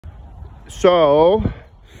So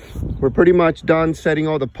we're pretty much done setting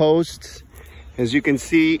all the posts. As you can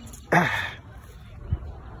see,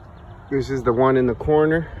 this is the one in the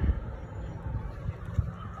corner.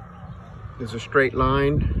 There's a straight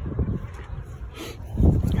line.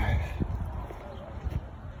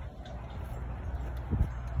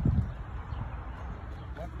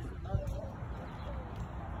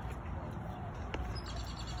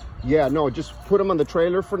 Yeah, no, just put them on the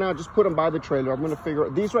trailer for now. Just put them by the trailer. I'm gonna figure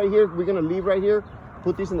out these right here. We're gonna leave right here.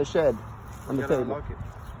 Put these in the shed on the table.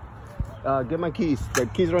 Get my keys. The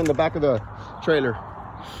keys are in the back of the trailer.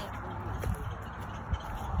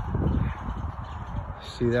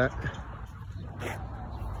 See that?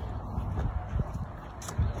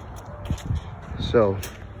 So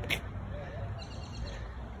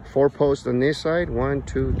 4 posts on this side. 1,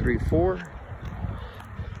 2, 3, 4.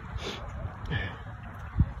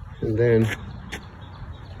 And then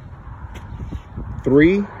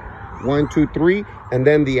 3, 1, 2, 3, and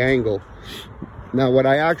then the angle. Now what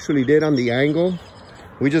I actually did on the angle,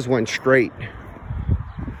 we just went straight.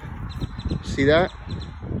 See that?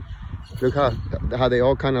 Look how they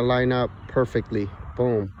all kind of line up perfectly.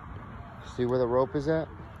 Boom. See where the rope is at?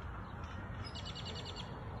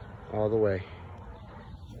 All the way.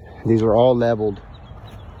 These are all leveled.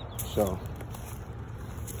 So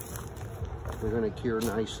they're gonna cure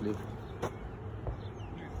nicely.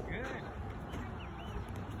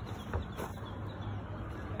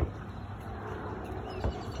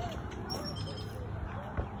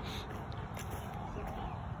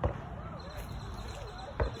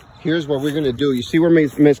 Here's what we're gonna do. You see where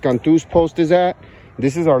Miss Cantu's post is at?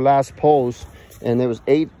 This is our last post, and it was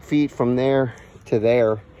 8 feet from there to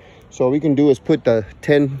there. So what we can do is put the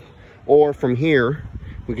 10 or from here,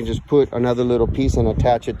 we can just put another little piece and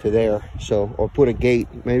attach it to there. So, or put a gate.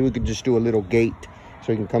 Maybe we could just do a little gate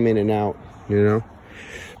so we can come in and out, you know?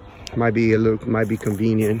 Might be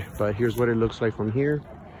convenient, but here's what it looks like from here.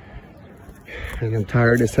 And I'm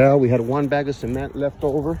tired as hell. We had 1 bag of cement left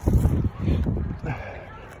over.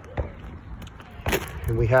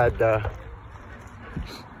 And we had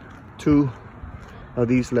 2 of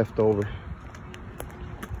these left over.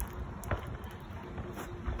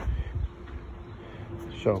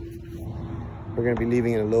 So we're gonna be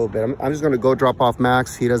leaving in a little bit. I'm just gonna go drop off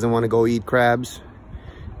Max. He doesn't want to go eat crabs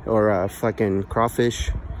or fucking crawfish.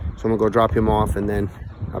 So I'm gonna go drop him off and then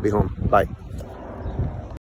I'll be home. Bye.